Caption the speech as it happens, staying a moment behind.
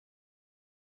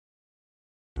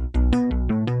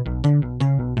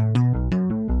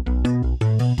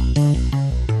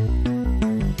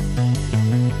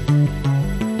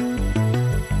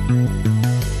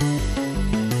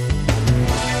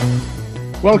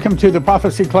Welcome to the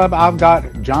Prophecy Club. I've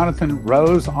got Jonathan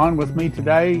Rose on with me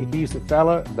today. He's the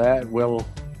fella that will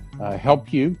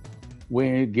help you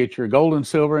get your gold and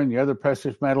silver and your other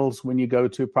precious metals when you go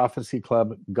to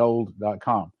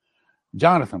prophecyclubgold.com.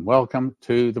 Jonathan, welcome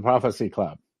to the Prophecy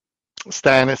Club.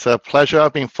 Stan, it's a pleasure.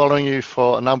 I've been following you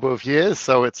for a number of years,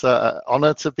 so it's an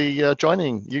honor to be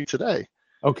joining you today.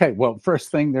 Okay, well,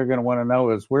 first thing they're going to want to know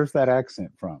is, where's that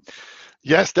accent from?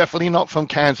 Yes, definitely not from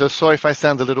Kansas. Sorry if I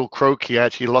sound a little croaky. I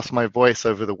actually lost my voice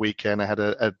over the weekend. I had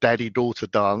a daddy-daughter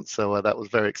dance, so that was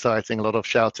very exciting. A lot of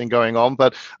shouting going on.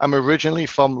 But I'm originally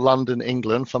from London,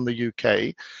 England, from the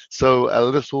UK. So a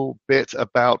little bit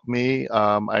about me.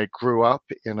 I grew up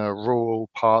in a rural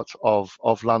part of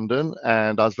London,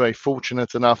 and I was very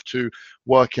fortunate enough to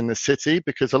work in the city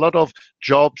because a lot of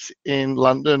jobs in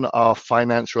London are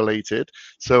finance related.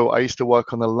 So I used to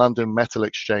work on the London Metal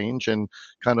Exchange, and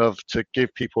kind of to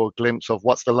give people a glimpse of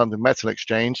what's the London Metal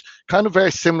Exchange, kind of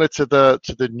very similar to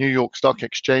the New York Stock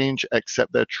Exchange,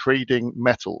 except they're trading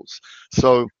metals.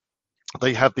 So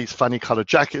they have these funny colored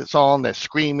jackets on, they're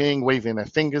screaming, waving their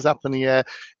fingers up in the air.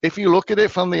 If you look at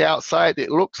it from the outside, it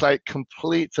looks like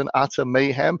complete and utter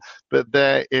mayhem, but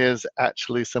there is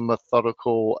actually some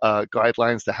methodical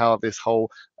guidelines to how this whole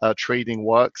trading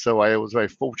works. So I was very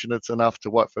fortunate enough to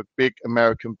work for big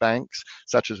American banks,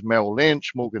 such as Merrill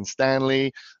Lynch, Morgan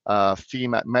Stanley,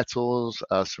 Fiat Metals,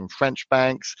 some French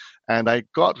banks, and I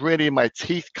got really my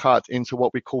teeth cut into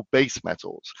what we call base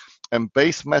metals. And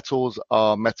base metals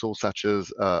are metals such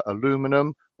as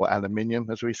aluminum, or aluminium,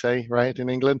 as we say, right, in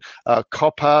England,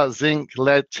 copper, zinc,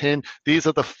 lead, tin. These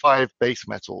are the 5 base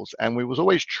metals, and we was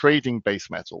always trading base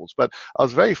metals. But I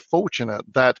was very fortunate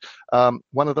that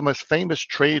one of the most famous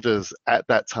traders at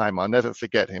that time, I'll never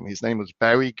forget him, his name was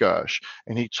Barry Gersh,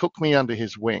 and he took me under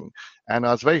his wing. And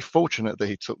I was very fortunate that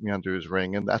he took me under his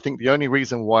wing. And I think the only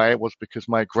reason why was because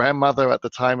my grandmother at the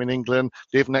time in England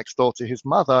lived next door to his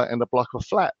mother in a block of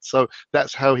flats. So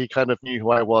that's how he kind of knew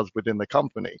who I was within the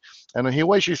company. And he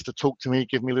always used to talk to me,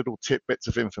 give me little tidbits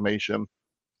of information.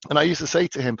 And I used to say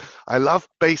to him, I love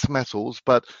base metals,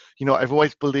 but, you know, I've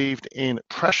always believed in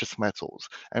precious metals.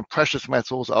 And precious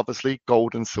metals, obviously,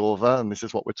 gold and silver, and this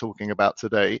is what we're talking about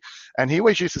today. And he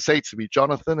always used to say to me,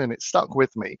 Jonathan, and it stuck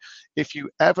with me, if you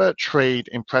ever trade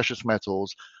in precious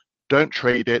metals, don't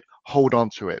trade it, hold on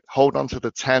to it. Hold on to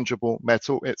the tangible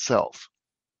metal itself.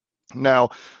 Now,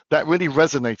 that really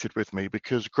resonated with me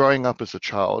because growing up as a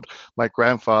child, my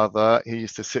grandfather, he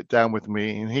used to sit down with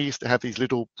me and he used to have these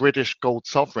little British gold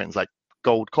sovereigns, like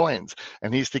gold coins.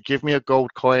 And he used to give me a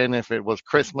gold coin if it was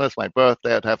Christmas, my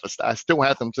birthday, I still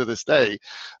have them to this day.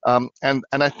 And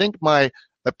I think my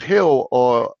appeal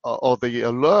or the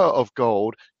allure of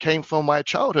gold came from my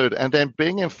childhood, and then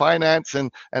being in finance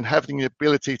and having the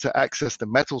ability to access the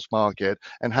metals market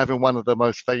and having one of the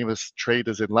most famous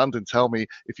traders in London tell me,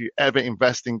 if you ever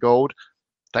invest in gold,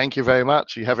 thank you very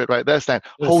much. You have it right there, Stan.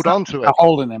 Hold on to it.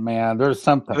 Holding it, man. There's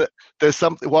something. There's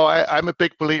something. Well, I'm a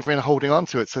big believer in holding on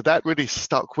to it. So that really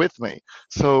stuck with me.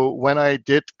 So when I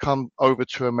did come over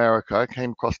to America, I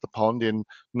came across the pond in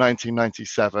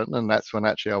 1997. And that's when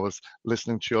actually I was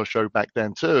listening to your show back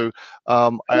then too.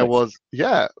 I was,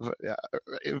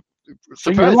 So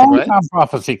you're a long-time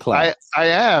Prophecy Club. I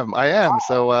am.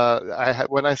 So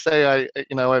when I say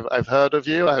I've heard of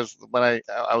you, I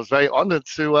was very honored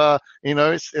to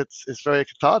it's very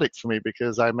cathartic for me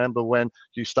because I remember when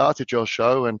you started your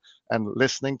show and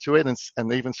listening to it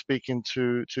and even speaking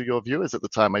to your viewers at the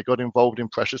time. I got involved in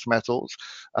precious metals,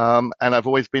 and I've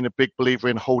always been a big believer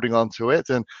in holding on to it,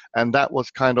 and that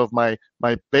was kind of my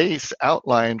base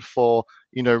outline for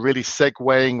really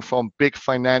segueing from big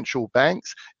financial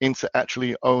banks into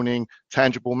actually owning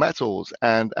tangible metals.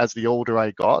 And as the older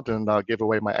I got, and I'll give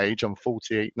away my age, I'm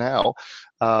 48 now.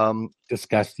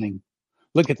 Disgusting.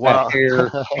 Look at that hair,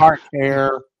 dark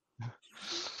hair.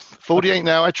 48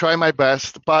 now, I try my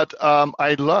best, but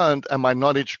I learned and my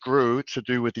knowledge grew to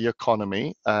do with the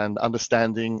economy and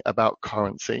understanding about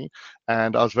currency.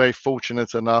 And I was very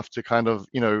fortunate enough to kind of,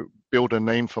 build a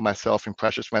name for myself in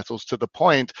precious metals to the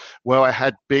point where I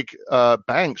had big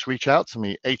banks reach out to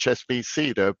me.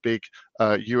 HSBC, they're a big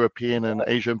European and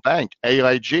Asian bank.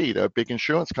 AIG, they're a big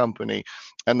insurance company.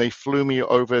 And they flew me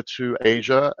over to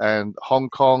Asia and Hong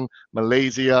Kong,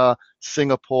 Malaysia,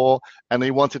 Singapore, and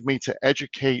they wanted me to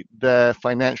educate their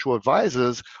financial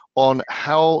advisors on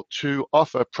how to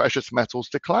offer precious metals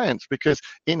to clients. Because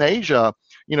in Asia,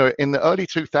 in the early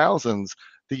 2000s,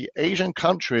 the Asian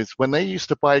countries, when they used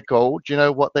to buy gold, you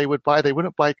know what they would buy? They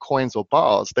wouldn't buy coins or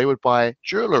bars. They would buy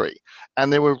jewelry.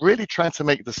 And they were really trying to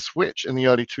make the switch in the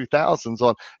early 2000s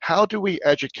on how do we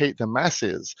educate the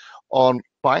masses on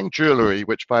buying jewelry,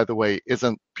 which, by the way,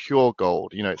 isn't pure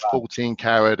gold. You know, it's 14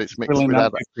 karat, it's mixed Really with not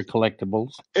other. good for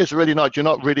collectibles. It's really not. You're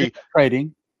not really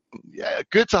Trading. yeah,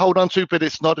 good to hold on to, but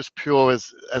it's not as pure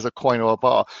as a coin or a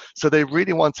bar. So they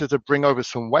really wanted to bring over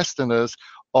some Westerners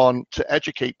on to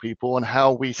educate people on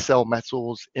how we sell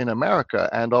metals in America.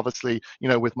 And obviously, you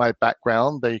know, with my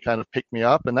background, they kind of picked me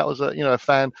up, and that was a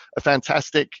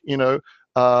fantastic,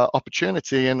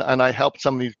 opportunity. And I helped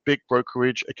some of these big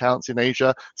brokerage accounts in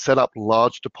Asia set up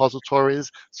large depositories.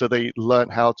 So they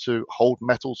learned how to hold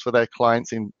metals for their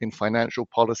clients in financial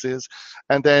policies.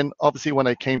 And then obviously when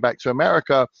I came back to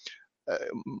America,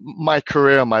 my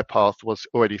career, my path was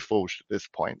already forged at this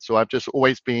point. So I've just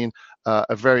always been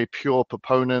a very pure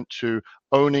proponent to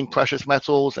owning precious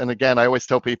metals. And again, I always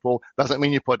tell people, doesn't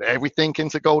mean you put everything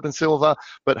into gold and silver,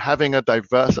 but having a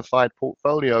diversified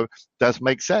portfolio does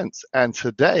make sense. And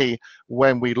today,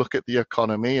 when we look at the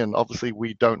economy, and obviously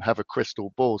we don't have a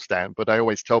crystal ball, Stan, but I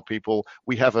always tell people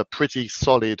we have a pretty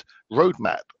solid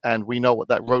roadmap, and we know what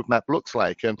that roadmap looks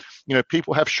like. And you know,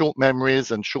 people have short memories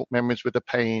with the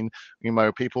pain. You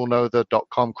know, people know the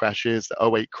dot-com crashes,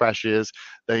 the '08 crashes.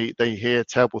 They hear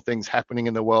terrible things happening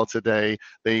in the world today.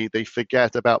 They forget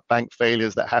about bank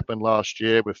failures that happened last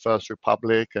year with First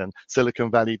Republic and Silicon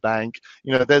Valley Bank.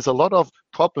 You know, there's a lot of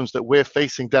problems that we're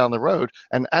facing down the road,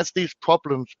 and as these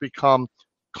problems become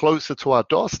closer to our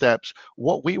doorsteps,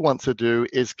 what we want to do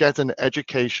is get an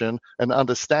education and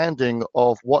understanding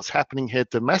of what's happening here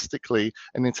domestically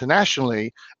and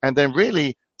internationally, and then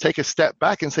really take a step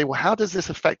back and say, well, how does this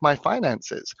affect my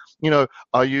finances? You know,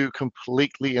 are you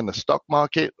completely in the stock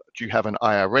market? Do you have an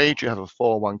IRA? Do you have a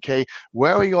 401k?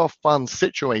 Where are your funds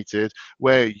situated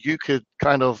where you could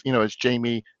kind of, you know, as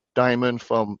Jamie Dimon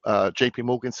from JP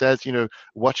Morgan says, you know,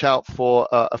 watch out for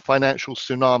a financial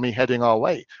tsunami heading our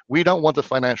way. We don't want a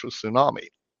financial tsunami.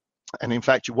 And in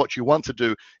fact, what you want to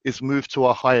do is move to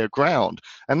a higher ground.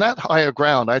 And that higher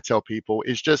ground, I tell people,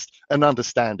 is just an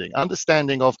understanding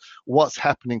of what's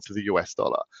happening to the US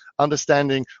dollar,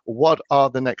 understanding what are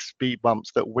the next speed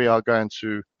bumps that we are going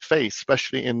to face,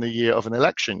 especially in the year of an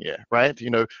election year, right? You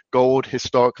know, gold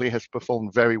historically has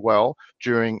performed very well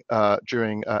during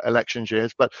election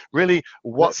years, but really,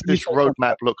 what's this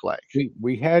roadmap look like?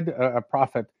 We had a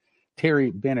prophet,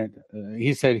 Terry Bennett.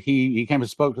 He said he came and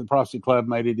spoke to the Prophecy Club,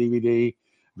 made a DVD,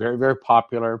 very, very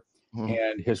popular. Mm-hmm.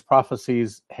 And his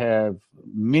prophecies have,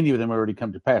 many of them already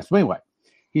come to pass. So anyway,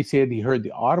 he said he heard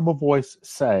the audible voice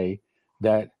say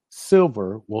that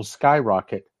silver will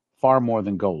skyrocket far more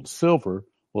than gold. Silver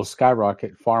will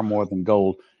skyrocket far more than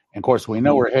gold. And of course, we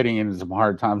know we're heading into some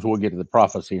hard times. We'll get to the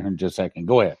prophecy here in just a second.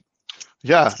 Go ahead.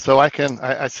 Yeah, so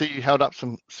I see you held up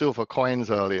some silver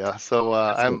coins earlier. So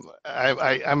I'm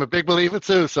a big believer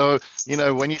too. So, you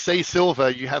know, when you say silver,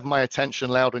 you have my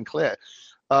attention loud and clear.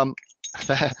 A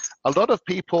lot of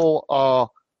people are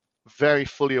very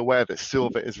fully aware that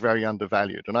silver is very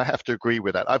undervalued, and I have to agree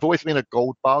with that. I've always been a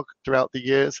gold bug throughout the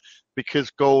years because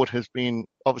gold has been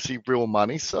obviously real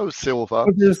money. So silver.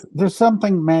 But there's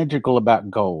something magical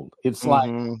about gold. It's like,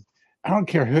 I don't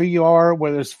care who you are,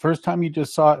 whether it's the first time you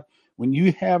just saw it. When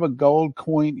you have a gold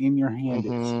coin in your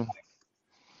hand,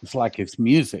 it's like it's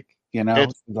music, you know?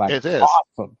 It is.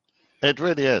 Awesome. It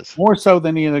really is. More so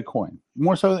than any other coin.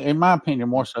 More so, in my opinion,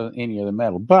 more so than any other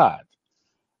metal. But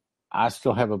I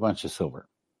still have a bunch of silver.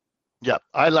 Yeah,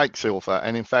 I like silver.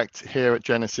 And in fact, here at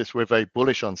Genesis, we're very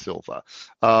bullish on silver.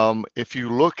 If you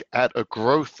look at a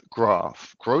growth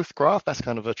graph, that's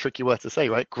kind of a tricky word to say,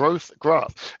 right? Growth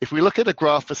graph. If we look at a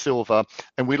graph for silver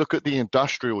and we look at the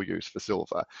industrial use for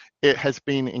silver, it has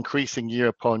been increasing year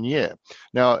upon year.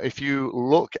 Now, if you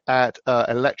look at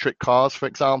electric cars, for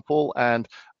example, and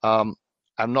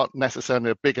I'm not necessarily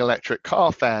a big electric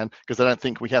car fan because I don't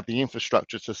think we have the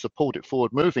infrastructure to support it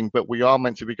forward moving, but we are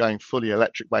meant to be going fully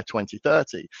electric by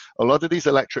 2030. A lot of these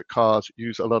electric cars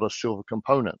use a lot of silver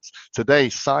components. Today,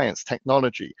 science,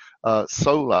 technology,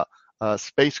 solar,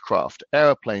 spacecraft,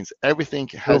 airplanes, everything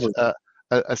has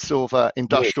a silver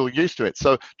industrial use to it.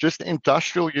 So just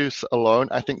industrial use alone,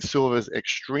 I think silver is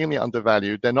extremely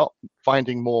undervalued. They're not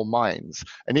finding more mines.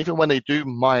 And even when they do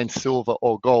mine silver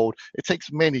or gold, it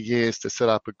takes many years to set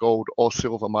up a gold or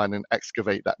silver mine and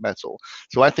excavate that metal.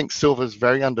 So I think silver is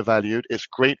very undervalued. It's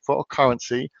great for a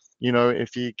currency. You know,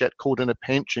 if you get caught in a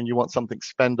pinch and you want something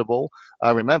spendable,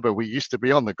 remember we used to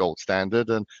be on the gold standard,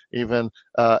 and even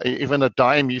a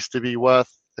dime used to be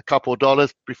worth a couple of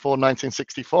dollars before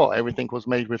 1964. Everything was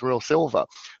made with real silver.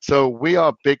 So we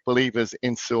are big believers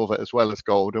in silver as well as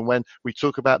gold. And when we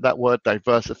talk about that word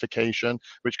diversification,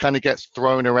 which kind of gets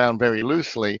thrown around very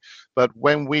loosely, but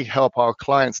when we help our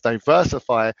clients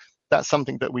diversify, that's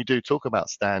something that we do talk about,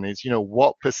 Stan, is,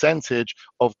 what percentage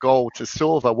of gold to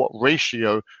silver, what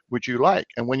ratio would you like?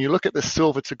 And when you look at the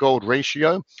silver to gold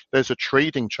ratio, there's a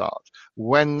trading chart.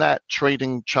 When that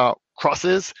trading chart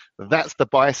crosses, that's the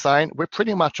buy sign. We're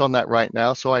pretty much on that right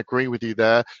now. So I agree with you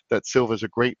there that silver's a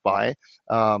great buy.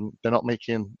 They're not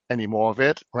making any more of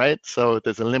it, right? So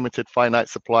there's a limited finite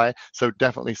supply. So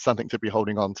definitely something to be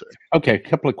holding on to. Okay, a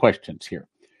couple of questions here.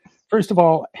 First of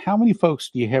all, how many folks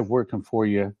do you have working for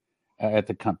you at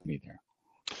the company there?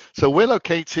 So we're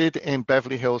located in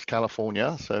Beverly Hills,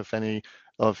 California. So if any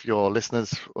of your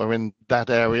listeners are in that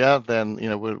area, then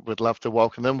we'd love to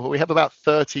welcome them. We have about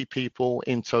 30 people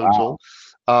in total.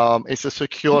 Wow. It's a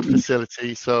secured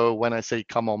facility, so when I say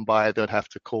come on by, they'd have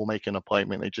to call, make an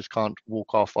appointment. They just can't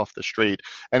walk off the street.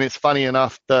 And it's funny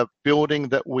enough, the building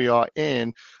that we are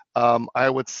in, I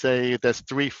would say there's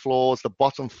 3 floors. The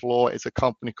bottom floor is a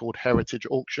company called Heritage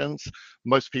Auctions.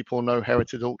 Most people know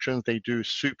Heritage Auctions. They do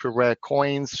super rare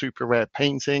coins, super rare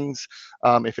paintings.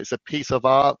 If it's a piece of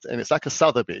art, and it's like a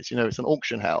Sotheby's, it's an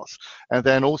auction house. And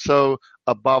then also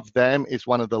above them is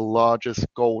one of the largest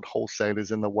gold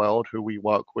wholesalers in the world who we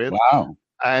work with. Wow.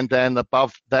 And then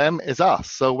above them is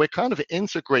us. So we're kind of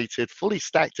integrated, fully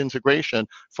stacked integration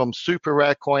from super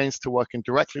rare coins to working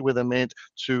directly with a mint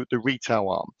to the retail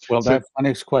arm. Well, that's my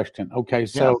next question. Okay,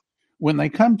 so when they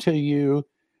come to you,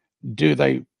 do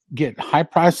they get high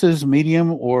prices,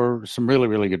 medium, or some really,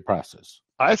 really good prices?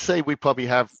 I'd say we probably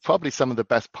have some of the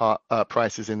best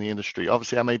prices in the industry.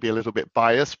 Obviously, I may be a little bit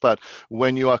biased, but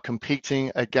when you are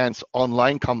competing against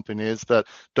online companies that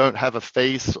don't have a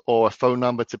face or a phone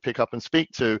number to pick up and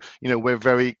speak to, we're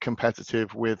very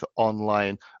competitive with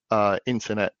online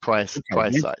internet price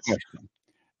sites.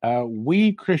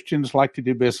 We Christians like to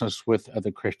do business with other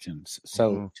Christians.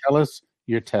 So tell us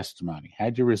your testimony.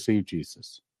 How'd you receive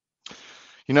Jesus?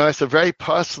 It's a very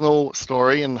personal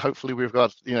story, and hopefully we've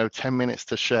got 10 minutes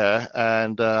to share.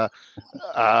 And I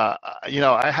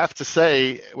have to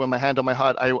say, with my hand on my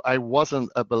heart, I wasn't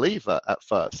a believer at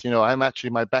first.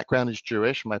 My background is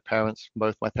Jewish.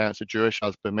 Both my parents are Jewish. I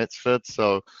was bar mitzvahed,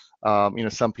 so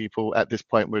some people at this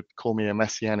point would call me a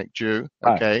Messianic Jew.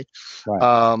 Okay.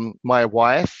 Right. My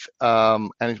wife,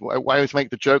 and I always make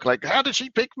the joke, like, how did she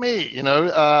pick me?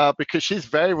 Because she's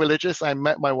very religious. I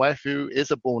met my wife, who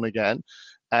is a born again.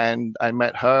 And I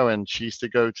met her, and she used to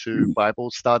go to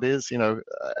Bible studies,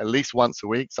 at least once a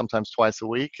week, sometimes twice a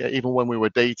week, even when we were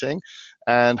dating.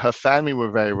 And her family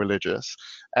were very religious.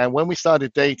 And when we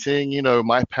started dating,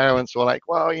 my parents were like,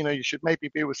 well, you should maybe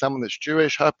be with someone that's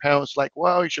Jewish. Her parents were like,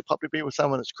 well, you should probably be with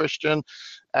someone that's Christian.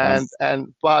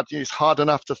 But it's hard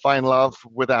enough to find love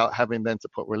without having then to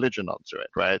put religion onto it,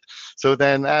 right? So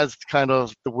then as kind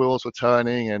of the wheels were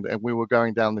turning and we were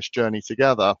going down this journey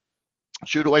together,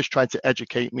 she would always try to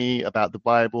educate me about the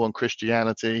Bible and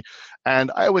Christianity,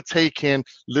 and I would take in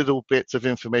little bits of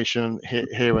information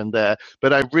here and there,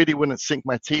 but I really wouldn't sink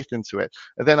my teeth into it.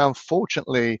 And then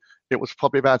unfortunately, it was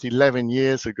probably about 11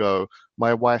 years ago,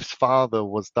 my wife's father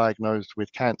was diagnosed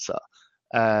with cancer.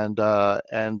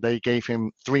 And they gave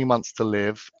him 3 months to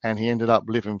live, and he ended up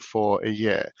living for a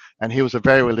year. And he was a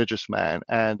very religious man,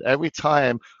 and every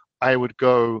time I would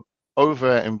go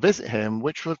over and visit him,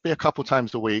 which would be a couple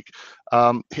times a week,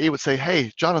 he would say,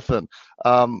 hey, Jonathan,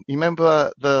 you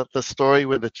remember the story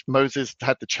where Moses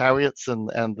had the chariots and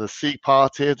the sea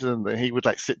parted, and he would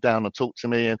like sit down and talk to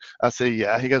me, and I say,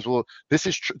 yeah. He goes, well, this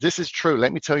is true.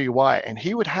 Let me tell you why. And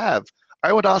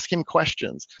I would ask him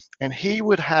questions, and he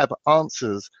would have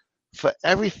answers for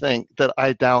everything that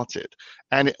I doubted.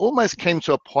 And it almost came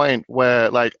to a point where,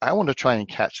 like, I want to try and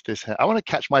catch this. I want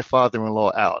to catch my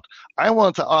father-in-law out. I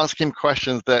want to ask him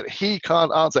questions that he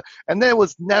can't answer. And there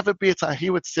was never be a time he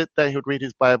would sit there, he would read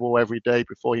his Bible every day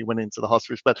before he went into the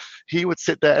hospice, but he would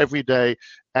sit there every day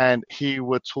and he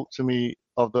would talk to me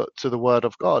to the word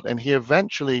of God. And he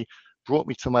eventually brought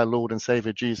me to my Lord and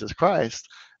Savior, Jesus Christ.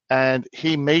 And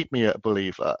he made me a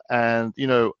believer. And,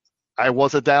 I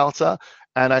was a doubter.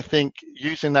 And I think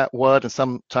using that word, and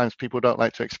sometimes people don't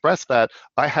like to express that,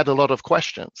 I had a lot of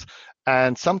questions.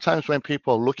 And sometimes when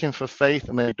people are looking for faith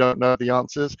and they don't know the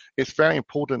answers, it's very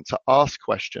important to ask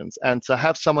questions and to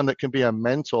have someone that can be a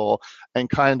mentor and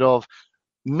kind of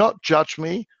not judge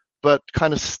me, but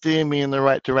kind of steer me in the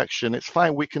right direction. It's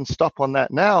fine, we can stop on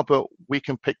that now, but we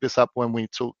can pick this up when we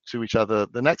talk to each other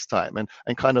the next time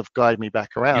and kind of guide me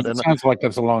back around. It sounds like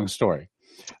that's a long story.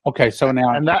 Okay, so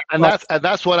now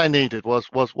That's what I needed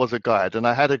was a guide, and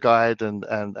I had a guide, and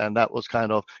that was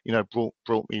kind of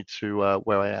brought me to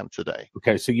where I am today.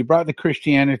 Okay, so you brought the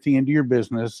Christianity into your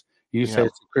business. You say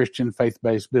it's a Christian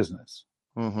faith-based business.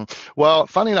 Mm-hmm. Well,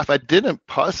 funny enough, I didn't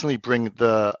personally bring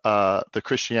the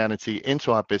Christianity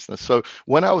into our business. So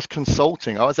when I was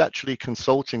consulting, I was actually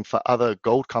consulting for other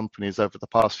gold companies over the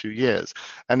past few years.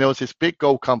 And there was this big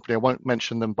gold company, I won't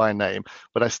mention them by name,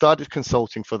 but I started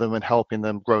consulting for them and helping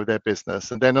them grow their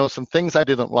business. And then there were some things I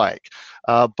didn't like.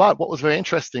 But what was very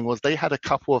interesting was they had a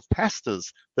couple of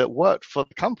pastors that worked for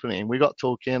the company, and we got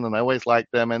talking, and I always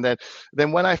liked them. And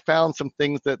then when I found some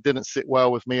things that didn't sit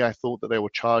well with me, I thought that they were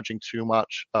charging too much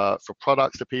for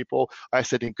products to people. I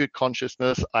said, in good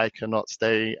consciousness, I cannot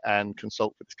stay and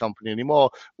consult with this company anymore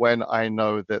when I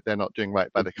know that they're not doing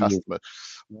right by the customer.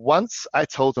 Once I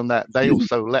told them that, they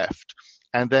also left.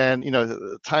 And then,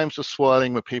 the times were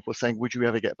swirling with people saying, would you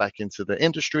ever get back into the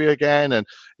industry again? And,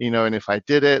 and if I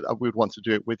did it, I would want to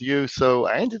do it with you. So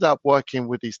I ended up working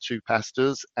with these two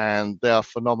pastors, and they are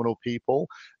phenomenal people.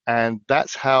 And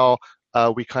that's how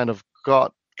we kind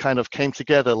of came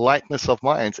together, likeness of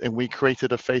minds, and we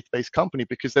created a faith-based company,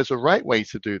 because there's a right way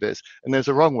to do this and there's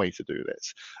a wrong way to do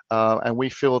this. And we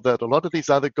feel that a lot of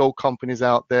these other gold companies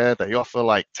out there, they offer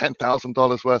like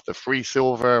 $10,000 worth of free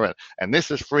silver, and this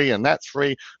is free and that's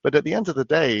free. But at the end of the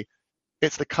day,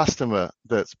 it's the customer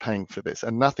that's paying for this,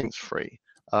 and nothing's free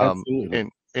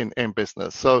in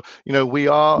business. So, we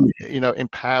are,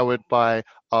 empowered by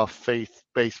our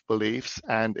faith-based beliefs,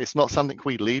 and it's not something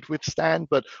we lead with, Stan,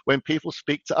 but when people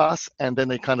speak to us and then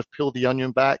they kind of peel the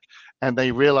onion back and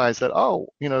they realize that,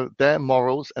 their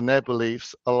morals and their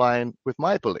beliefs align with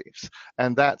my beliefs.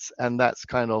 And that's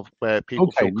kind of where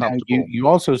people feel comfortable. Now you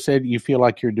also said you feel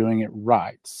like you're doing it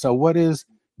right. So what is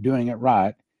doing it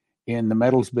right in the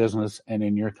metals business and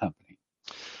in your company?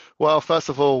 Well, first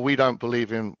of all, we don't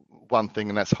believe in one thing,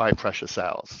 and that's high pressure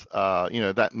sales.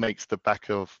 That makes the back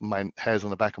of my hairs on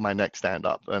the back of my neck stand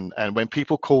up. And when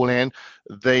people call in,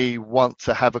 they want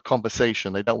to have a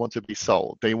conversation. They don't want to be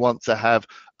sold. They want to have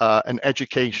an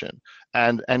education.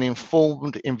 And an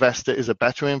informed investor is a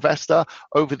better investor.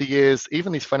 Over the years,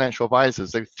 even these financial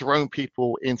advisors, they've thrown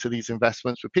people into these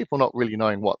investments with people not really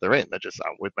knowing what they're in. They're just,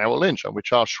 I'm with Merrill Lynch, I'm with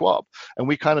Charles Schwab. And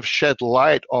we kind of shed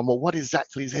light on, well, what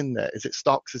exactly is in there? Is it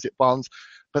stocks? Is it bonds?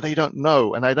 But they don't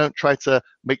know, and I don't try to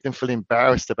make them feel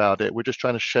embarrassed about it. We're just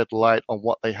trying to shed light on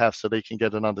what they have so they can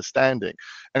get an understanding.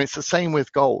 And it's the same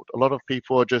with gold. A lot of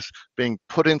people are just being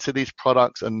put into these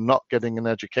products and not getting an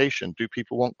education. Do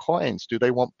people want coins? Do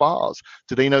they want bars?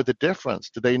 Do they know the difference?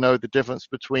 Do they know the difference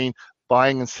between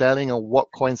buying and selling, and what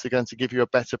coins are going to give you a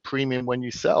better premium when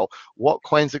you sell? What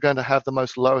coins are going to have the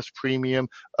most lowest premium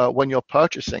when you're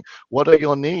purchasing? What are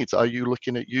your needs? Are you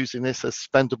looking at using this as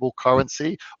spendable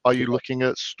currency? Are you looking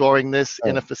at storing this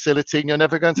in a facility and you're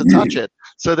never going to touch it?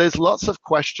 So there's lots of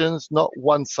questions, not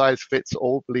one size fits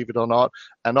all, believe it or not.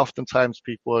 And oftentimes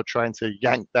people are trying to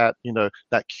yank that,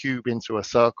 that cube into a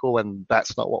circle, and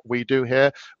that's not what we do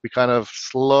here. We kind of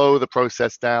slow the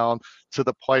process down to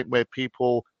the point where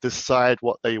people decide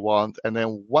what they want, and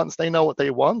then once they know what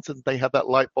they want and they have that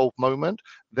light bulb moment,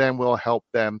 then we'll help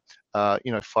them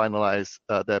finalize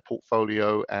their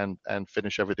portfolio and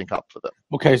finish everything up for them.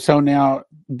 Okay, so now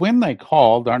when they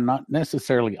call, they're not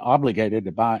necessarily obligated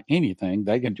to buy anything.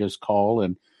 They can just call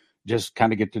and just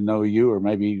kind of get to know you, or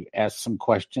maybe ask some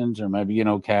questions, or maybe,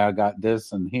 okay, I got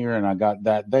this and here, and I got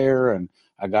that there, and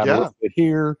I got a little bit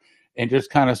here, and just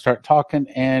kind of start talking,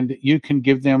 and you can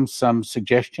give them some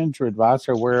suggestions or advice,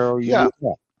 or where are you?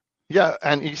 Yeah,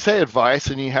 and you say advice,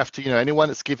 and you have to, anyone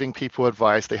that's giving people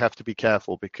advice, they have to be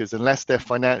careful, because unless they're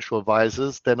financial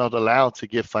advisors, they're not allowed to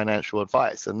give financial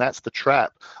advice. And that's the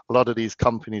trap a lot of these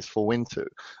companies fall into.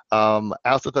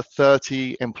 Out of the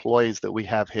 30 employees that we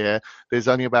have here, there's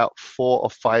only about 4 or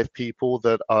 5 people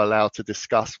that are allowed to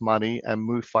discuss money and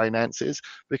move finances,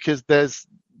 because there's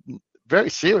very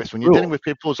serious when you're dealing with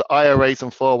people's IRAs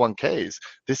and 401ks.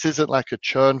 This isn't like a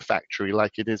churn factory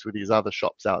like it is with these other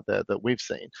shops out there that we've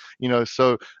seen.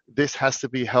 So this has to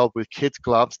be held with kids'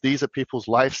 gloves. These are people's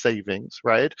life savings,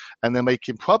 right? And they're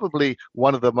making probably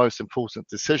one of the most important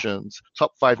decisions,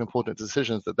 top 5 important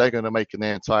decisions that they're going to make in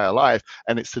their entire life,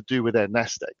 and it's to do with their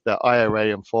nest egg, their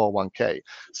IRA and 401k.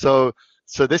 So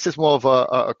this is more of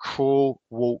a crawl,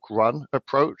 walk, run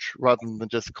approach, rather than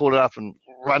just call it up and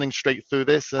running straight through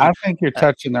this. And I think you're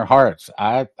touching their hearts.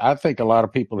 I think a lot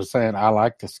of people are saying, I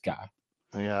like this guy.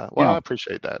 Yeah, well, I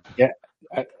appreciate that. Yeah,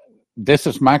 this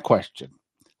is my question.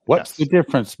 What's the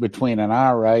difference between an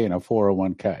IRA and a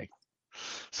 401k?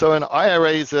 So an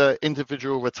IRA is an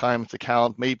individual retirement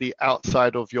account. Maybe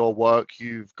outside of your work,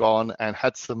 you've gone and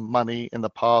had some money in the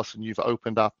past and you've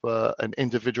opened up an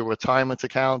individual retirement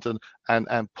account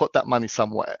and put that money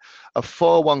somewhere. A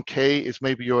 401k is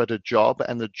maybe you're at a job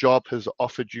and the job has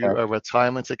offered you a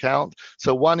retirement account.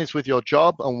 So one is with your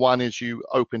job and one is you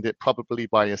opened it probably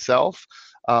by yourself.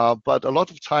 But a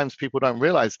lot of times people don't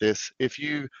realize this. If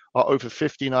you are over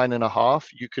 59 and a half,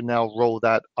 you can now roll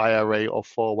that IRA or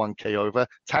 401k over,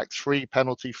 tax-free,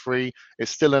 penalty-free.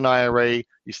 It's still an IRA.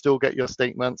 You still get your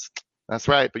statements. That's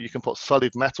right, but you can put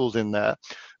solid metals in there.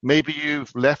 Maybe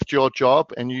you've left your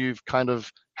job and you've kind of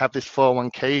have this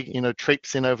 401k,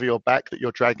 traipsing over your back that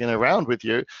you're dragging around with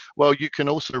you. Well, you can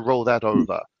also roll that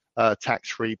over,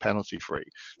 tax-free, penalty-free.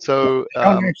 So they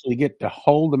don't actually get to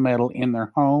hold the metal in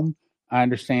their home, I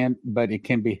understand, but it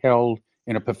can be held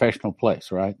in a professional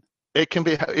place, right? It can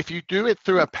be, if you do it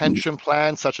through a pension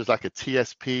plan, such as like a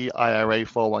TSP, IRA,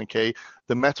 401k,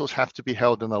 the metals have to be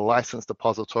held in a licensed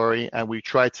depository, and we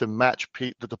try to match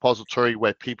the depository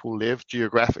where people live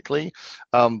geographically.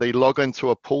 They log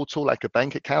into a portal like a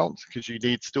bank account because you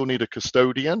still need a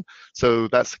custodian. So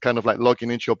that's kind of like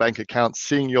logging into your bank account,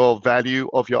 seeing your value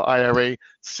of your IRA,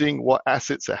 seeing what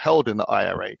assets are held in the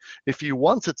IRA. If you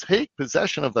want to take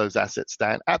possession of those assets,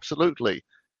 Dan, absolutely.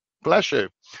 Bless you.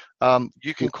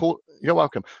 You can call. You're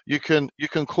welcome. You can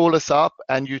call us up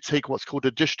and you take what's called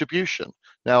a distribution.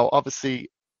 Now, obviously,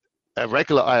 a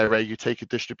regular IRA, you take a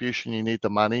distribution. You need the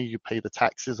money. You pay the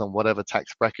taxes on whatever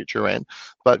tax bracket you're in.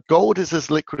 But gold is as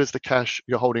liquid as the cash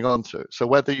you're holding on to. So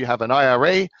whether you have an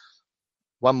IRA,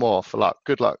 one more for luck.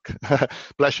 Good luck.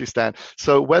 Bless you, Stan.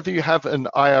 So whether you have an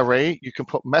IRA, you can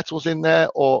put metals in there,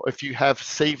 or if you have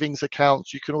savings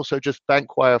accounts, you can also just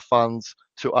bank wire funds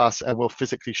to us and we'll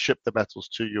physically ship the metals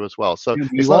to you as well. So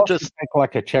it's not just take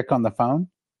like a check on the phone.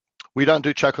 We don't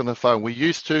do check on the phone. We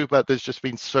used to, but there's just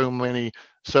been so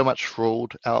much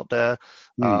fraud out there.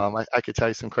 I could tell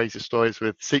you some crazy stories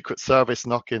with Secret Service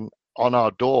knocking on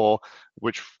our door,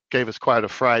 which gave us quite a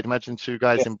fright. Imagine two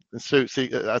guys in suits.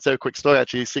 I'll tell you a quick story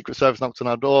actually. Secret Service knocked on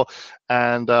our door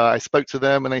and I spoke to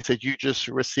them and they said, "You just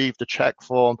received a check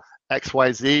from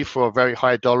XYZ for a very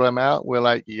high dollar amount." We're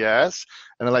like, "Yes."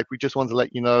 And they're like, "We just want to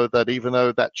let you know that even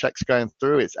though that check's going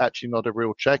through, it's actually not a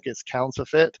real check, it's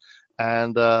counterfeit."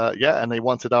 And and they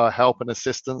wanted our help and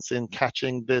assistance in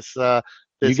catching this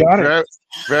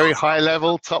very high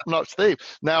level, top-notch thief.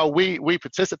 Now we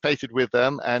participated with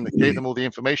them and gave them all the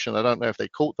information. I don't know if they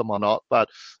caught them or not, but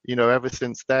ever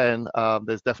since then,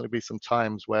 there's definitely been some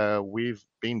times where we've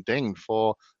been dinged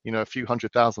for a few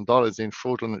 $100,000 in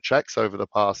fraudulent checks over the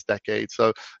past decade.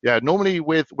 So yeah, normally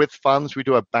with funds we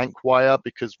do a bank wire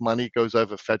because money goes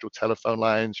over federal telephone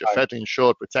lines. You're federally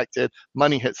insured, protected.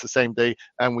 Money hits the same day,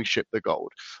 and we ship the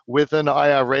gold. With an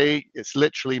IRA, it's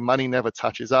literally money never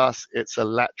touches us. It's a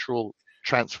lateral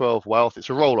transfer of wealth.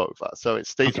 It's a rollover, so it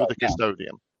stays with the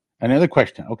custodian. Another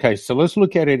question. Okay, so let's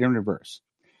look at it in reverse.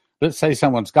 Let's say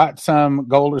someone's got some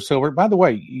gold or silver. By the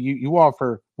way, you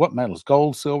offer what metals?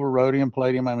 Gold, silver, rhodium,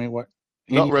 palladium? I mean, what?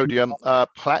 Not rhodium,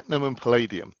 platinum and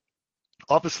palladium.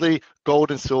 Obviously, gold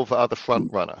and silver are the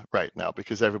front runner right now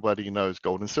because everybody knows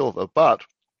gold and silver. But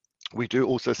we do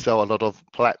also sell a lot of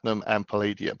platinum and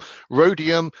palladium.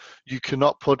 Rhodium, you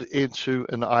cannot put into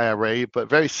an IRA, but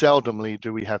very seldomly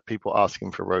do we have people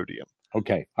asking for rhodium.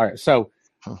 Okay. All right. So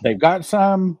they've got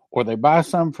some, or they buy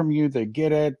some from you. They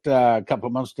get it a couple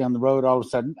of months down the road. All of a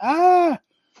sudden, I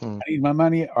need my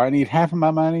money, or I need half of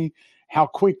my money. How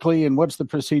quickly, and what's the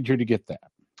procedure to get that?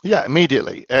 Yeah,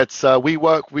 immediately. It's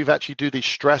we've actually do these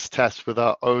stress tests with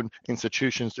our own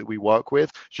institutions that we work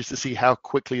with just to see how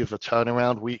quickly of a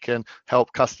turnaround we can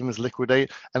help customers liquidate.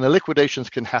 And the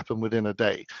liquidations can happen within a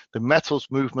day. The metals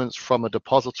movements from a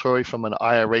depository, from an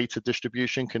IRA to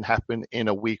distribution can happen in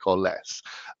a week or less.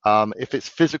 If it's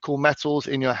physical metals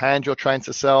in your hand you're trying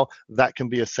to sell, that can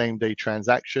be a same day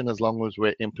transaction as long as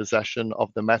we're in possession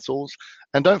of the metals.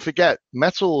 And don't forget,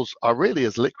 metals are really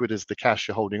as liquid as the cash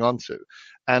you're holding on to.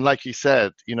 And like you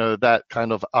said, that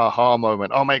kind of aha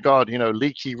moment, oh my God,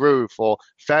 leaky roof, or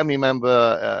family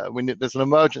member, when there's an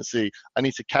emergency, I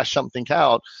need to cash something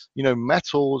out.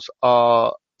 Metals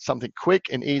are something quick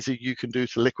and easy you can do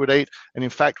to liquidate. And in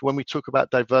fact, when we talk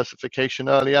about diversification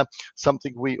earlier,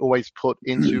 something we always put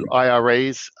into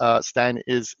IRAs, Stan,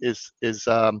 is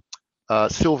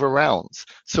silver rounds.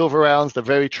 Silver rounds, they're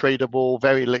very tradable,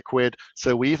 very liquid.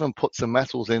 So we even put some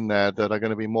metals in there that are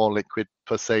going to be more liquid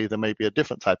per se than maybe a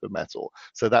different type of metal.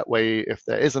 So that way, if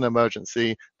there is an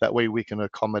emergency, that way we can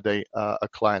accommodate a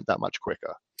client that much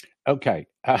quicker. Okay.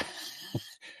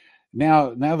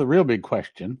 Now the real big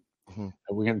question Mm-hmm.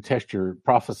 We're going to test your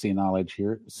prophecy knowledge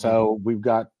here. So we've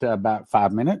got about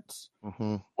 5 minutes.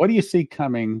 Mm-hmm. What do you see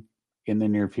coming in the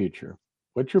near future?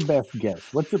 What's your best guess?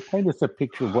 Paint us a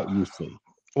picture of what you see?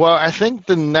 Well, I think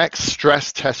the next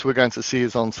stress test we're going to see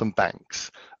is on some banks,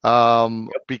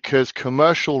 because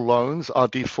commercial loans are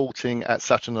defaulting at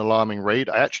such an alarming rate.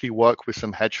 I actually work with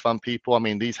some hedge fund people. I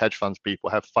mean, these hedge funds people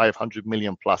have 500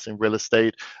 million plus in real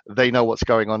estate. They know what's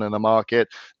going on in the market.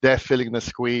 They're feeling the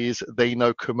squeeze. They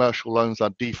know commercial loans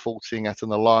are defaulting at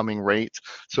an alarming rate.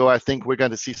 So I think we're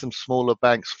going to see some smaller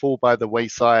banks fall by the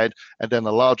wayside, and then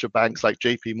the larger banks like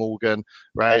JP Morgan,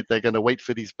 right? They're going to wait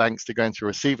for these banks to go into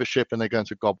receivership, and they're going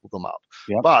to gobble them up.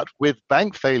 Yep. But with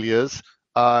bank failures,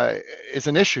 is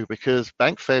an issue, because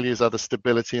bank failures are the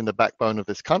stability and the backbone of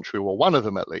this country, or one of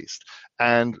them at least.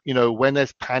 And when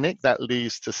there's panic, that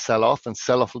leads to sell-off, and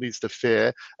sell-off leads to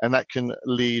fear, and that can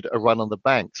lead a run on the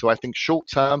bank. So I think short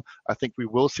term, I think we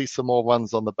will see some more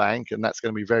runs on the bank, and that's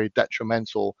going to be very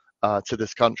detrimental to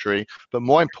this country. But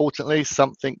more importantly,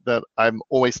 something that I'm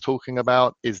always talking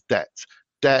about is debt.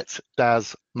 Debt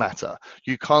does matter.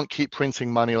 You can't keep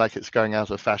printing money like it's going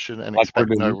out of fashion and expect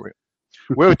no.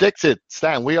 We're addicted,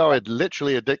 Stan. We are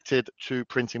literally addicted to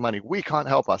printing money. We can't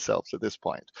help ourselves at this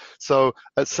point. So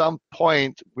at some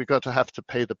point, we've got to have to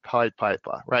pay the Pied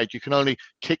Piper, right? You can only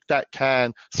kick that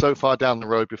can so far down the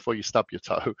road before you stub your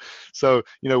toe. So,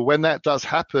 when that does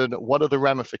happen, what do the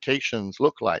ramifications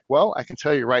look like? Well, I can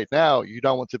tell you right now, you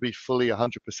don't want to be fully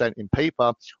 100% in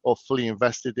paper or fully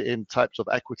invested in types of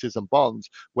equities and bonds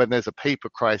when there's a paper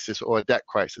crisis or a debt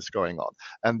crisis going on.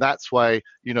 And that's why,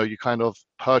 you kind of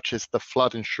purchase the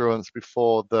flood insurance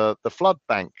before the flood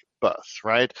bank bursts,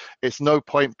 right? It's no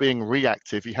point being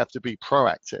reactive. You have to be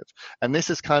proactive. And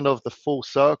this is kind of the full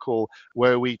circle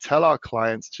where we tell our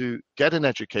clients to get an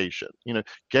education,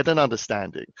 get an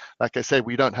understanding. Like I said,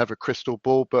 we don't have a crystal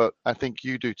ball, but I think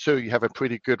you do too. You have a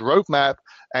pretty good roadmap,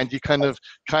 and you kind of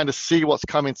see what's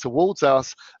coming towards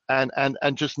us, and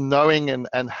just knowing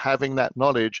and having that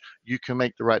knowledge, you can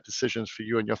make the right decisions for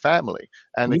you and your family.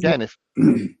 And again, if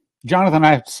Jonathan,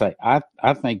 I have to say, I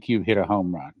think you've hit a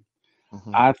home run.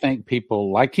 Mm-hmm. I think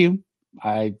people like you.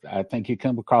 I think you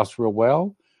come across real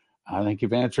well. I think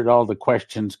you've answered all the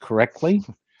questions correctly.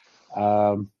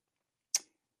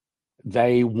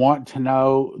 They want to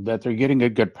know that they're getting a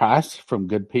good price from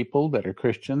good people that are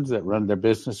Christians, that run their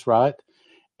business right.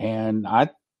 And I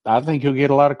think you'll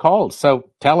get a lot of calls. So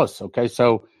tell us, okay,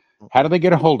 so how do they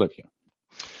get a hold of you?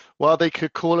 Well, they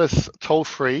could call us toll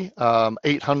free,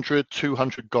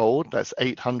 800-200-GOLD. That's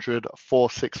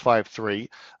 800-4653.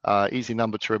 Easy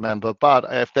number to remember. But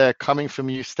if they're coming from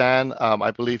you, Stan, I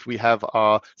believe we have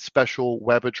our special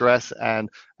web address and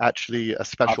actually a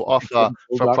special offer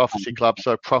for Prophecy Club.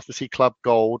 So Prophecy Club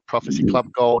Gold, Prophecy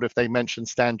Club Gold. If they mention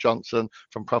Stan Johnson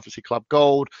from Prophecy Club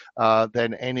Gold,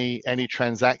 then any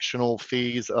transactional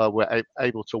fees, we're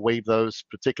able to waive those,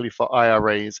 particularly for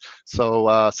IRAs.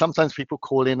 So sometimes people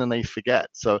call in and they forget.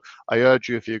 So I urge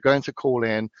you, if you're going to call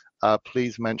in,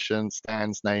 please mention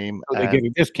Stan's name. So they get a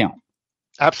discount.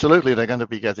 Absolutely, they're going to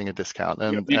be getting a discount.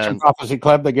 And Prophecy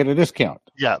Club, they get a discount.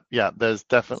 Yeah. There's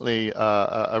definitely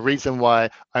a reason why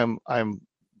I'm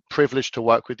privileged to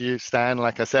work with you, Stan.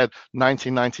 Like I said,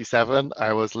 1997,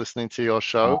 I was listening to your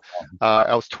show.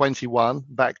 I was 21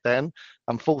 back then.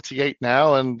 I'm 48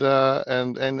 now, and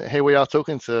here we are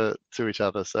talking to each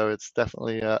other. So it's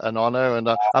definitely an honor, and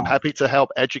I'm happy to help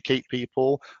educate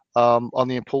people on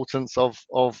the importance of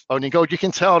owning gold. You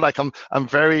can tell, like I'm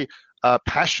very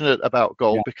passionate about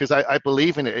gold because I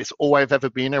believe in it. It's all I've ever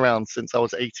been around since I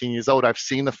was 18 years old. I've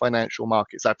seen the financial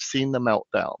markets. I've seen the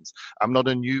meltdowns. I'm not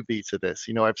a newbie to this.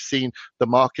 I've seen the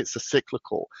markets are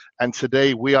cyclical. And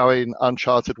today we are in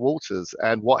uncharted waters.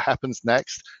 And what happens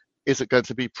next isn't going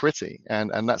to be pretty.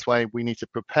 And that's why we need to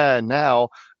prepare now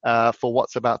for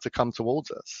what's about to come towards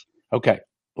us. Okay.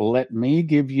 Let me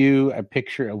give you a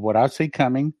picture of what I see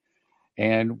coming.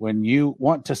 And when you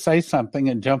want to say something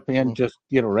and jump in, just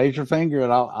raise your finger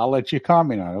and I'll let you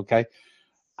comment on it. Okay.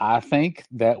 I think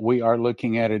that we are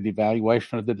looking at a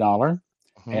devaluation of the dollar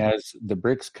as the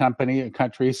BRICS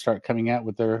countries start coming out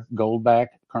with their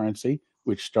gold-backed currency,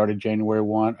 which started January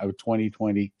 1 of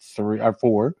 2023 or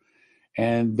 4.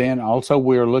 And then also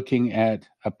we're looking at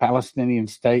a Palestinian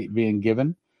state being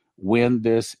given when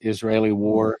this Israeli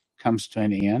war comes to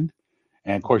an end.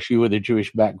 And of course, you with a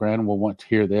Jewish background will want to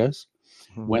hear this.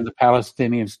 When the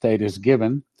Palestinian state is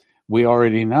given, we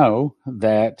already know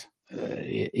that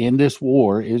in this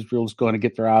war, Israel's going to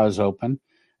get their eyes open,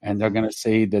 and they're going to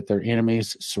see that their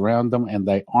enemies surround them, and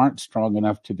they aren't strong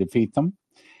enough to defeat them.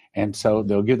 And so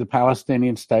they'll give the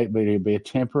Palestinian state, but it'll be a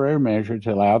temporary measure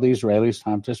to allow the Israelis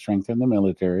time to strengthen the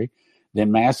military.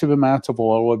 then massive amounts of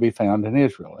oil will be found in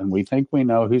Israel. And we think we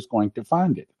know who's going to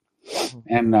find it.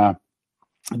 And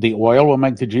the oil will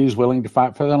make the Jews willing to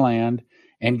fight for the land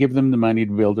and give them the money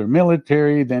to build their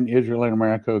military. Then Israel and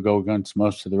America will go against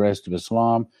most of the rest of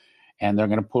Islam, and they're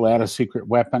going to pull out a secret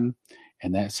weapon.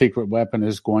 And that secret weapon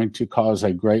is going to cause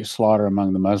a great slaughter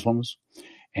among the Muslims.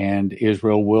 And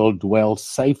Israel will dwell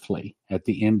safely at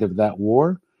the end of that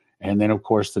war. And then, of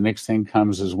course, the next thing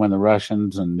comes is when the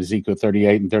Russians and Ezekiel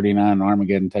 38 and 39 and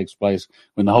Armageddon takes place,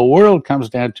 when the whole world comes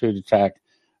down to attack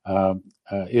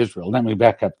Israel. Let me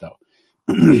back up, though.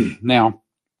 Now,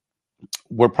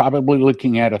 we're probably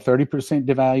looking at a 30%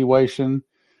 devaluation.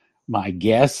 My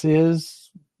guess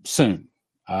is soon.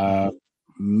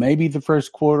 Maybe the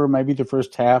first quarter, maybe the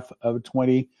first half of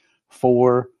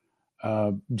 24.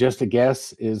 Just a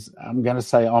guess is, I'm going to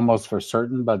say almost for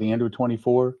certain by the end of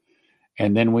 24.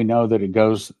 And then we know that it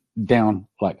goes down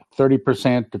like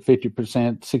 30% to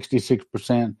 50%,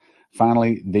 66%.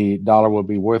 Finally, the dollar will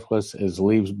be worthless as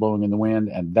leaves blowing in the wind.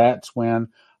 And that's when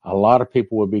a lot of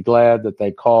people will be glad that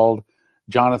they called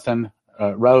Jonathan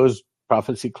Rose,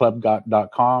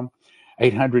 prophecyclub.com,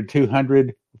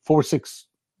 800-200-46.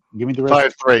 Give me the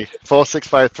rest.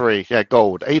 4653. Yeah,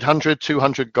 gold.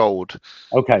 800-200 gold.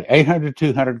 Okay,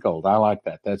 800-200 gold. I like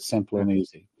that. That's simple and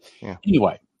easy. Yeah.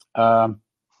 Anyway,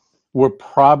 we're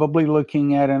probably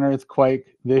looking at an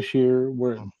earthquake this year.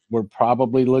 We're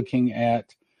probably looking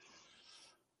at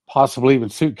possibly even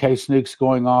suitcase nukes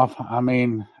going off. I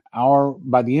mean,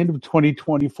 by the end of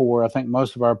 2024, I think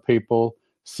most of our people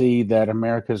see that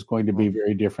America is going to be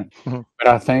very different. But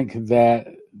I think that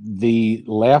the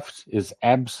left is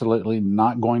absolutely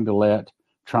not going to let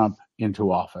Trump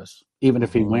into office. Even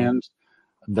if he wins,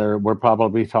 we're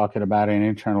probably talking about an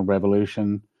internal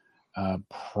revolution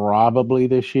probably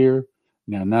this year.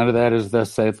 Now, none of that is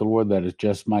thus saith the Lord. That is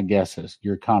just my guesses.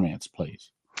 Your comments,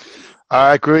 please.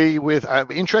 I agree with.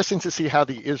 Interesting to see how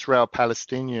the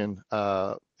Israel-Palestinian,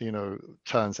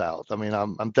 turns out. I mean,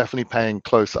 I'm definitely paying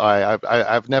close eye.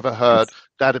 I've never heard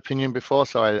that opinion before,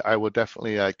 so I will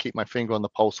definitely keep my finger on the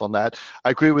pulse on that. I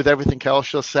agree with everything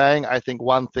else you're saying. I think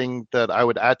one thing that I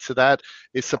would add to that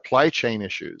is supply chain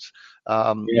issues.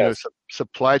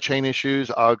 Supply chain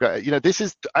issues are. This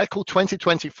is, I call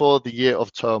 2024 the year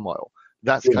of turmoil.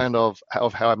 That's kind of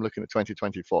how I'm looking at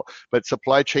 2024. But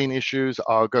supply chain issues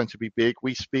are going to be big.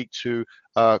 We speak to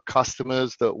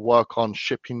customers that work on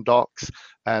shipping docks,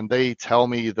 and they tell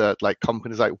me that like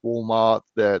companies like Walmart,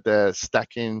 they're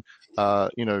stacking,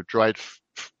 dried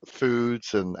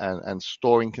foods and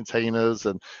storing containers,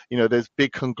 and there's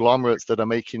big conglomerates that are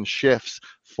making shifts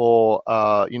for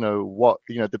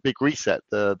the big reset,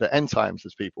 the end times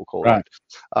as people call it.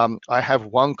 I have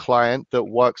one client that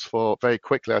works for, very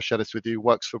quickly I'll share this with you,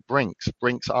 works for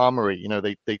Brinks Armory.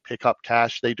 They pick up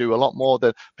cash. They do a lot more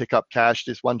than pick up cash.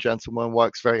 This one gentleman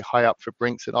works very high up for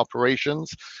Brinks in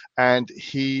operations, and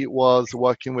he was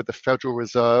working with the Federal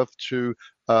Reserve to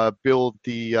build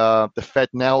the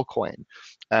FedNow coin,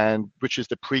 and which is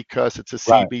the precursor to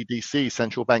CBDC,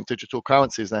 central bank digital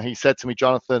currencies. Now he said to me,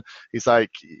 Jonathan, he's like,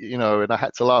 and I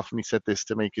had to laugh when he said this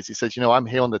to me, because he says, I'm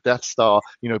here on the Death Star,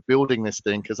 building this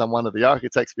thing because I'm one of the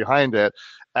architects behind it.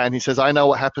 And he says, I know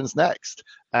what happens next.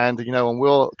 And, and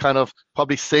we'll kind of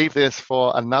probably save this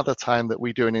for another time that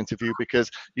we do an interview,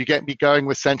 because you get me going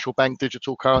with central bank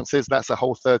digital currencies. That's a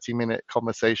whole 30-minute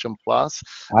conversation plus.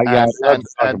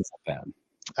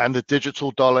 And the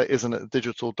digital dollar isn't a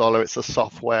digital dollar; it's a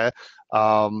software.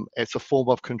 It's a form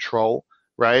of control,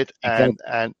 right? And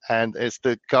it's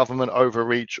the government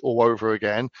overreach all over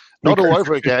again. Not all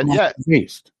over again, yeah.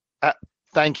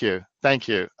 Thank you.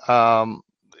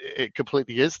 It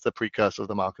completely is the precursor of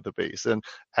the mark of the beast,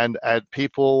 and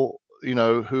people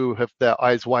who have their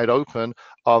eyes wide open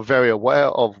are very aware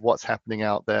of what's happening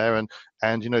out there, and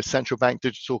central bank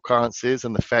digital currencies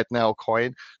and the FedNow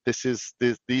coin.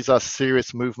 These are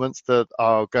serious movements that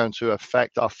are going to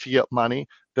affect our fiat money,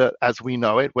 that as we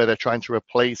know it, where they're trying to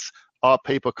replace our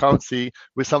paper currency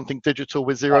with something digital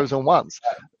with zeros and ones.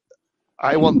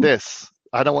 I want this.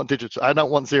 I don't want digital. I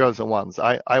don't want zeros and ones.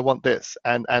 I want this,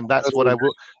 and that's what I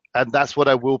will. And that's what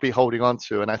I will be holding on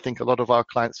to. And I think a lot of our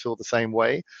clients feel the same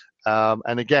way.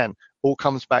 And again, all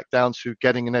comes back down to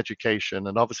getting an education.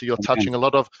 And obviously you're touching a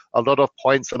lot of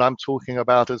points that I'm talking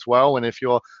about as well. And if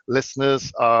your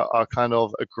listeners are kind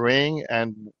of agreeing,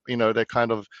 and they're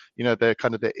kind of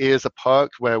their ears are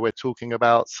perked, where we're talking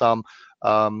about some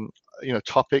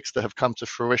topics that have come to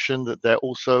fruition that they're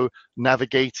also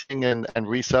navigating and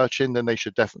researching, then they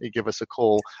should definitely give us a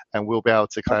call, and we'll be able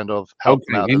to kind of help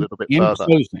them out a little bit further.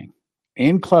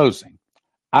 In closing,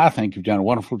 I think you've done a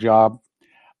wonderful job.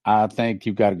 I think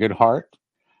you've got a good heart.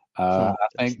 I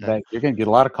think that you're going to get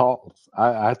a lot of calls.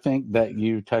 I think that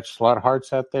you touched a lot of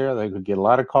hearts out there. They could get a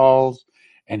lot of calls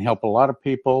and help a lot of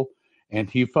people. And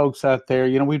to you folks out there,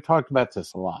 we've talked about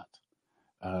this a lot.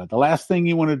 The last thing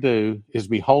you want to do is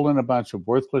be holding a bunch of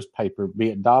worthless paper, be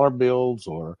it dollar bills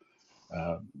or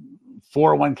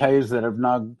 401ks that have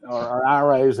not, or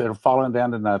IRAs that have fallen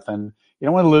down to nothing. You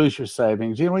don't want to lose your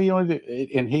savings. You want to do,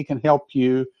 and he can help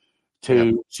you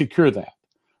to secure that.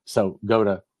 So go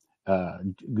to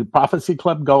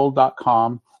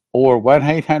prophecyclubgold.com or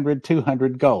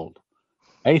 1-800-200-GOLD.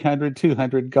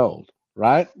 800-200-GOLD,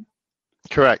 right?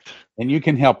 Correct. And you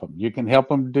can help them. You can help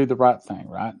them do the right thing,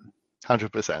 right?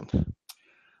 100%. All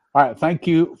right. Thank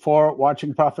you for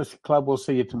watching Prophecy Club. We'll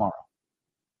see you tomorrow.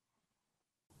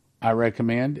 I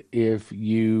recommend, if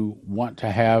you want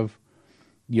to have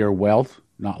your wealth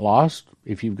not lost,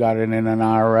 if you've got it in an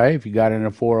IRA, if you got it in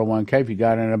a 401k, if you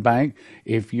got it in a bank,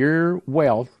 if your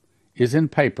wealth is in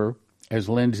paper, as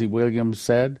Lindsey Williams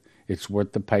said, it's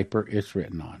worth the paper it's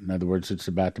written on. In other words, it's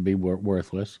about to be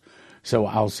worthless. So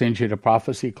I'll send you to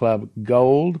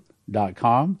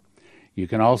prophecyclubgold.com. You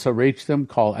can also reach them.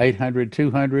 Call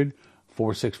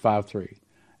 800-200-4653.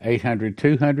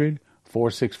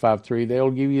 800-200-4653.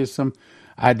 They'll give you some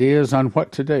ideas on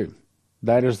what to do.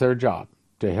 That is their job,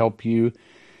 to help you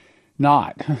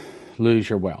not lose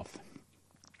your wealth.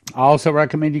 I also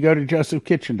recommend you go to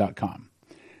josephkitchen.com.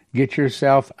 Get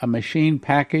yourself a machine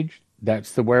package.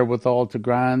 That's the wherewithal to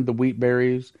grind the wheat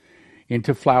berries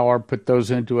into flour, put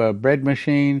those into a bread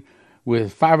machine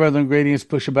with 5 other ingredients,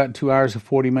 push a button, 2 hours and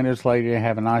 40 minutes later, you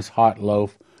have a nice hot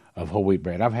loaf of whole wheat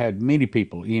bread. I've had many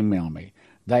people email me.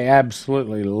 They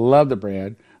absolutely love the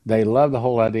bread. They love the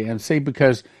whole idea. And see,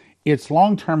 because it's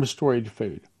long-term storage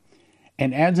food.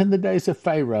 And as in the days of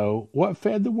Pharaoh, what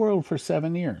fed the world for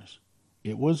 7 years?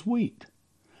 It was wheat.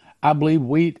 I believe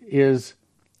wheat is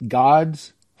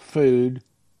God's food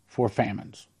for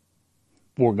famines,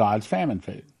 for God's famine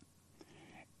food.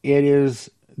 There is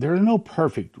no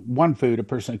perfect one food a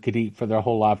person could eat for their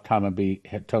whole lifetime and be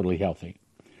totally healthy.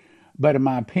 But in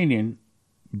my opinion,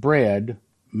 bread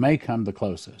may come the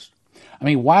closest. I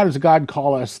mean, why does God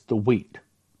call us the wheat?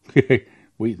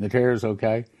 Wheat and the tares,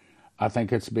 okay? I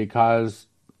think it's because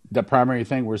the primary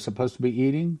thing we're supposed to be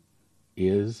eating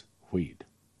is wheat.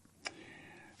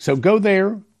 So go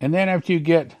there, and then after you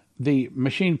get the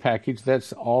machine package,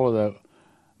 that's all of the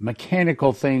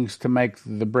mechanical things to make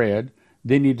the bread,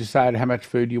 then you decide how much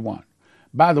food you want.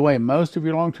 By the way, most of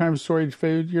your long-term storage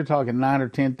food, you're talking $9,000 or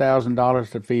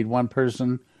 $10,000 to feed one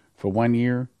person for 1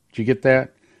 year. Did you get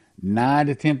that? $9,000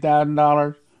 to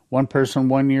 $10,000, one person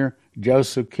 1 year.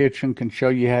 Joseph Kitchen can show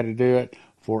you how to do it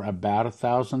for about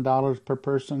 $1,000 per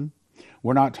person.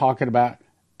 We're not talking about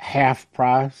half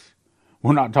price.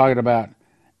 We're not talking about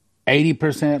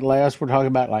 80% less. We're talking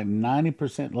about like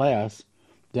 90% less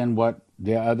than what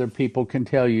the other people can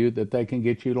tell you that they can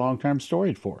get you long-term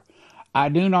storage for. I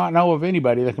do not know of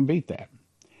anybody that can beat that.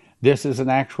 This is an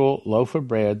actual loaf of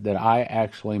bread that I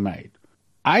actually made.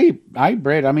 I eat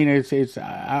bread. I mean,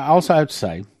 I also have to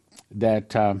say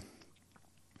that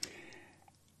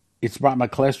it's brought my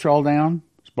cholesterol down.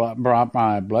 It's brought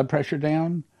my blood pressure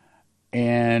down.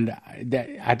 And that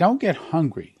I don't get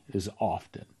hungry as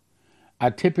often.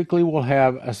 I typically will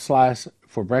have a slice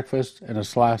for breakfast and a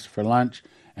slice for lunch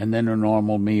and then a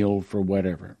normal meal for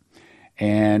whatever.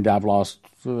 And I've lost,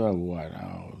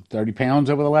 30 pounds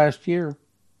over the last year.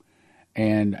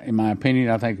 And in my opinion,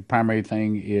 I think the primary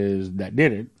thing is that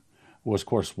did it was, of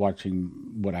course, watching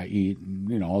what I eat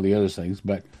and, all the other things,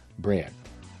 but bread.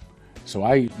 So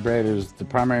I eat bread as the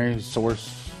primary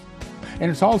source.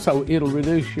 And it'll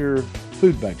reduce your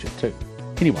food budget, too.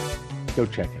 Anyway, go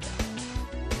check it out.